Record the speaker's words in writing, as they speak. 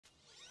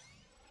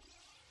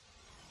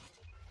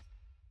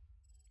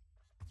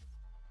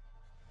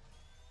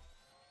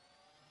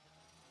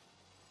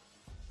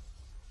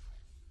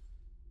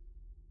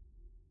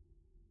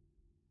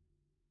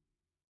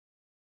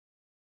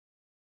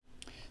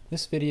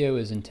This video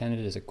is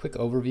intended as a quick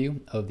overview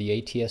of the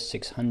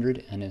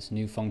ATS600 and its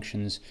new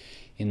functions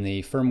in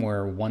the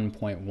firmware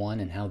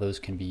 1.1 and how those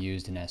can be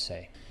used in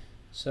SA.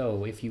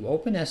 So if you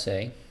open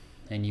SA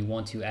and you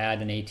want to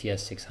add an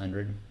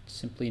ATS600,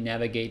 simply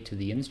navigate to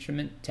the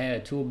Instrument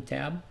Tool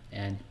tab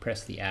and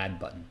press the Add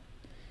button.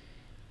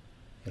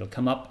 It'll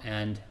come up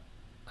and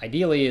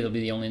ideally it'll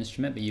be the only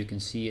instrument, but you can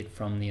see it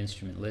from the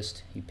instrument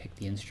list. You pick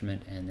the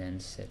instrument and then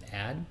hit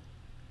Add.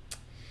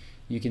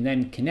 You can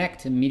then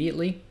connect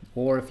immediately,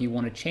 or if you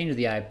want to change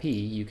the IP,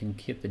 you can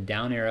hit the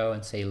down arrow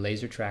and say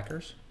laser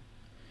trackers.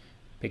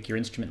 Pick your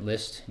instrument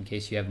list in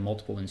case you have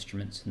multiple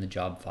instruments in the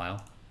job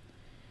file.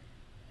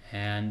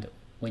 And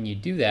when you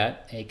do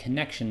that, a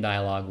connection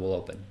dialog will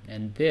open.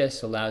 And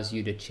this allows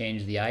you to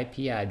change the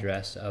IP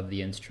address of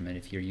the instrument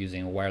if you're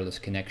using a wireless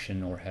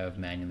connection or have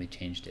manually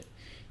changed it.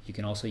 You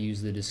can also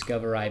use the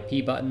Discover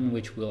IP button,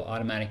 which will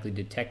automatically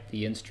detect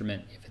the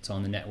instrument if it's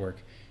on the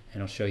network,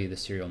 and it'll show you the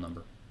serial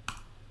number.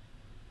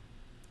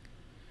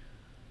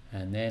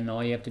 And then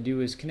all you have to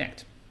do is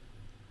connect.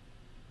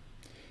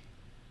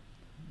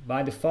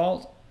 By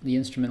default, the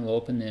instrument will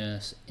open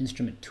this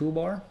instrument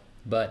toolbar,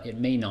 but it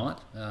may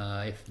not,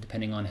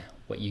 depending on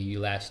what you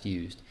last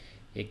used.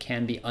 It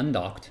can be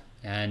undocked,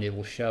 and it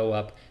will show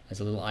up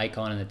as a little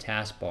icon in the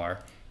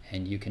taskbar,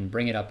 and you can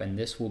bring it up, and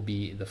this will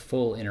be the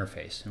full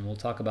interface. And we'll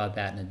talk about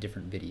that in a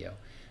different video.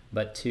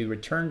 But to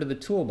return to the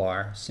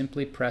toolbar,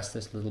 simply press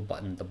this little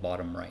button at the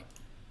bottom right.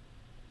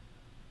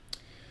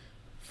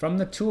 From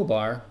the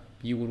toolbar,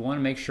 you would want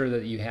to make sure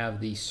that you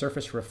have the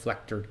surface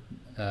reflector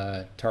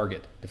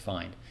target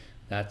defined.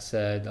 That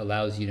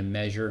allows you to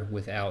measure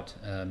without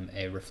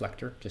a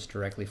reflector, just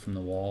directly from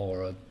the wall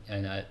or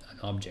an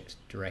object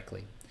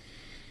directly.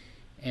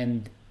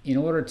 And in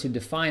order to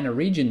define a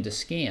region to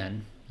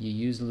scan, you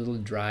use the little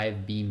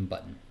drive beam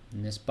button.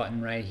 And this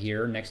button right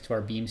here next to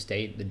our beam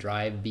state, the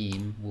drive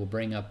beam, will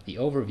bring up the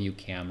overview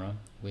camera,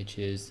 which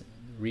is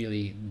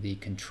really the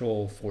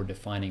control for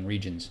defining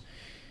regions.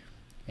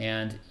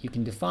 And you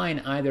can define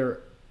either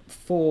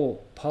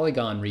full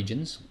polygon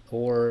regions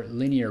or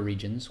linear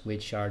regions,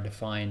 which are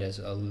defined as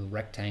a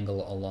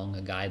rectangle along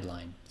a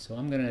guideline. So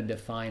I'm going to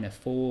define a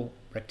full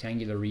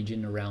rectangular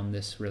region around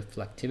this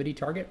reflectivity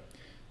target.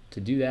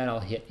 To do that,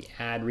 I'll hit the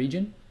Add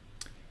Region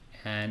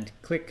and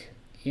click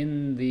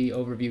in the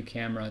overview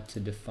camera to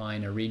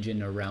define a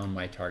region around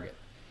my target.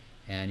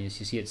 And as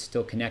you see, it's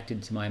still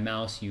connected to my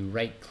mouse. You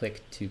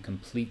right-click to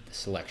complete the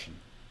selection.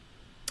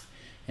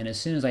 And as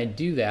soon as I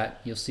do that,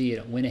 you'll see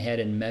it went ahead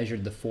and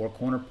measured the 4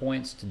 corner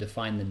points to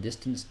define the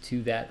distance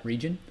to that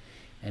region.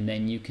 And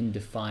then you can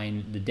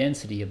define the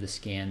density of the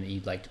scan that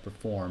you'd like to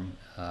perform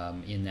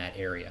in that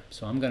area.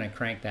 So I'm going to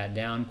crank that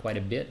down quite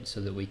a bit so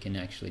that we can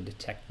actually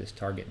detect this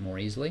target more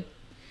easily.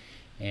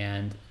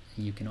 And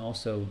you can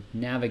also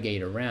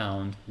navigate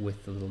around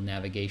with the little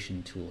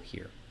navigation tool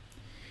here.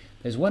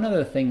 There's one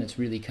other thing that's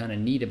really kind of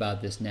neat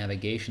about this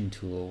navigation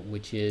tool,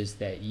 which is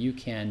that you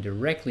can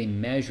directly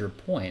measure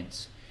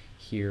points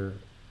here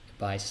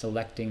by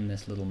selecting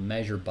this little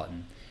measure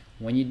button.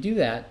 When you do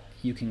that,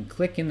 you can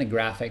click in the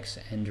graphics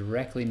and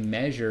directly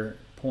measure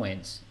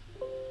points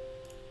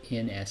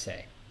in SA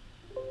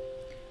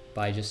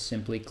by just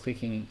simply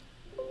clicking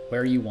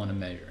where you want to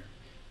measure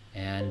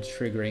and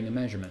triggering a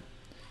measurement.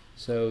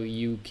 So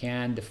you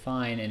can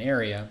define an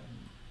area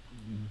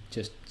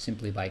just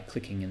simply by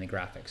clicking in the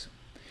graphics.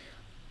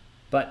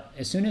 But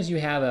as soon as you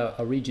have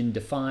a region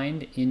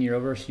defined in your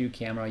overview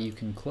camera, you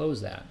can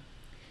close that.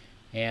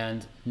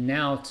 And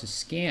now to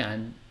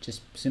scan,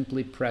 just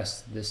simply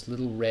press this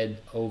little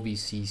red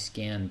OVC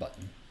scan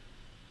button.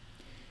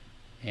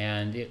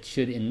 And it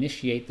should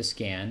initiate the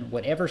scan.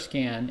 Whatever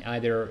scan,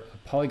 either a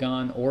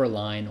polygon or a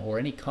line or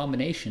any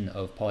combination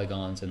of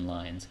polygons and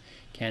lines,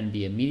 can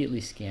be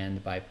immediately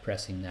scanned by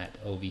pressing that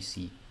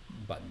OVC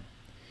button.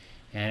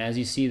 And as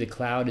you see, the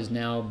cloud is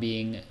now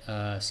being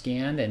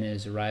scanned and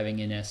is arriving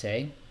in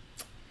SA.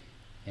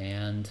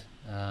 And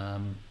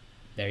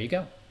there you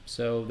go.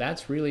 So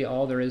that's really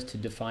all there is to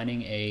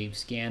defining a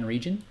scan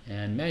region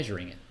and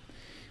measuring it.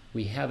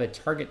 We have a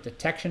target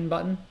detection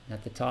button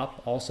at the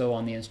top, also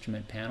on the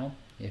instrument panel.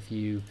 If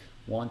you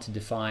want to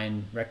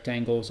define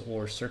rectangles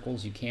or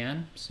circles, you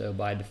can. So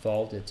by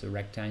default, it's a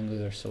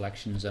rectangular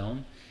selection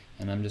zone,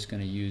 and I'm just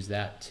going to use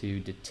that to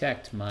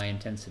detect my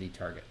intensity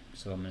target.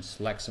 So I'm going to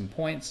select some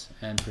points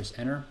and press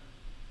enter,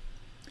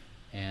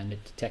 and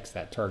it detects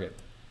that target.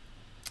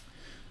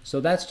 So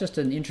that's just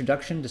an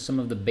introduction to some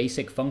of the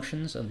basic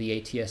functions of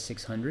the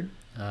ATS600.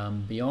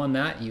 Beyond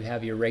that, you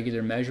have your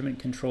regular measurement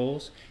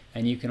controls,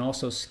 and you can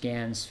also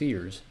scan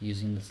spheres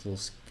using this little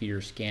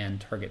sphere scan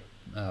target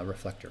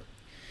reflector.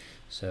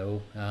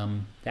 So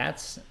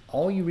that's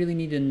all you really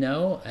need to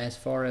know as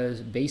far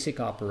as basic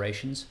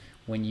operations.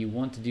 When you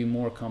want to do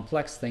more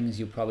complex things,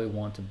 you'll probably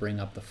want to bring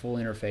up the full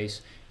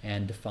interface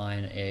and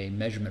define a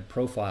measurement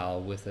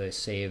profile with a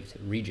saved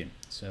region.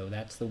 So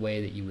that's the way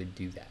that you would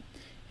do that.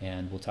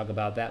 And we'll talk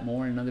about that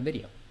more in another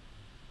video.